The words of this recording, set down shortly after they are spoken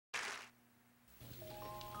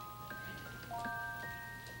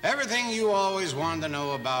Everything you always wanted to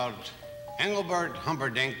know about Engelbert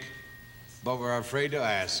Humperdinck, but were afraid to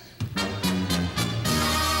ask.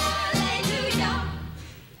 Hallelujah.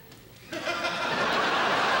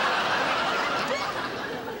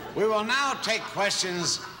 We will now take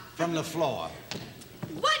questions from the floor.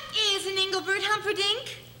 What is an Engelbert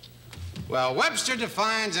Humperdinck? Well, Webster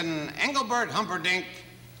defines an Engelbert Humperdinck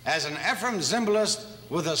as an Ephraim Zimbalist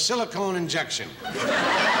with a silicone injection.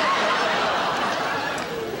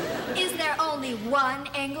 Is there only one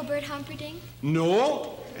Engelbert Humperdinck?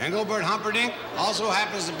 No. Engelbert Humperdinck also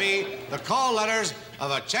happens to be the call letters of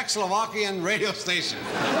a Czechoslovakian radio station.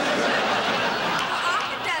 How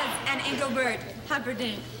often does an Engelbert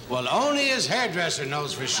Humperdinck? Well, only his hairdresser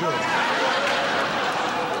knows for sure.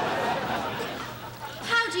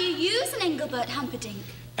 How do you use an Engelbert Humperdinck?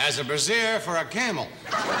 As a brassiere for a camel.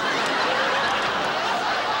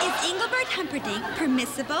 Is Engelbert Humperdinck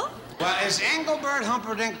permissible? Well, is Engelbert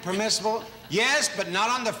Humperdinck permissible? Yes, but not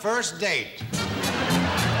on the first date.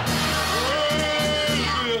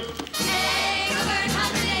 Engelbert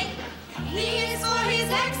Humperdinck, he is for his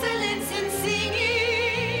excellence in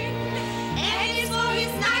singing, and he's for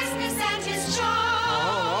his niceness and his charm.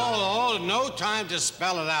 Oh, no time to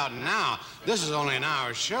spell it out now. This is only an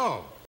hour show.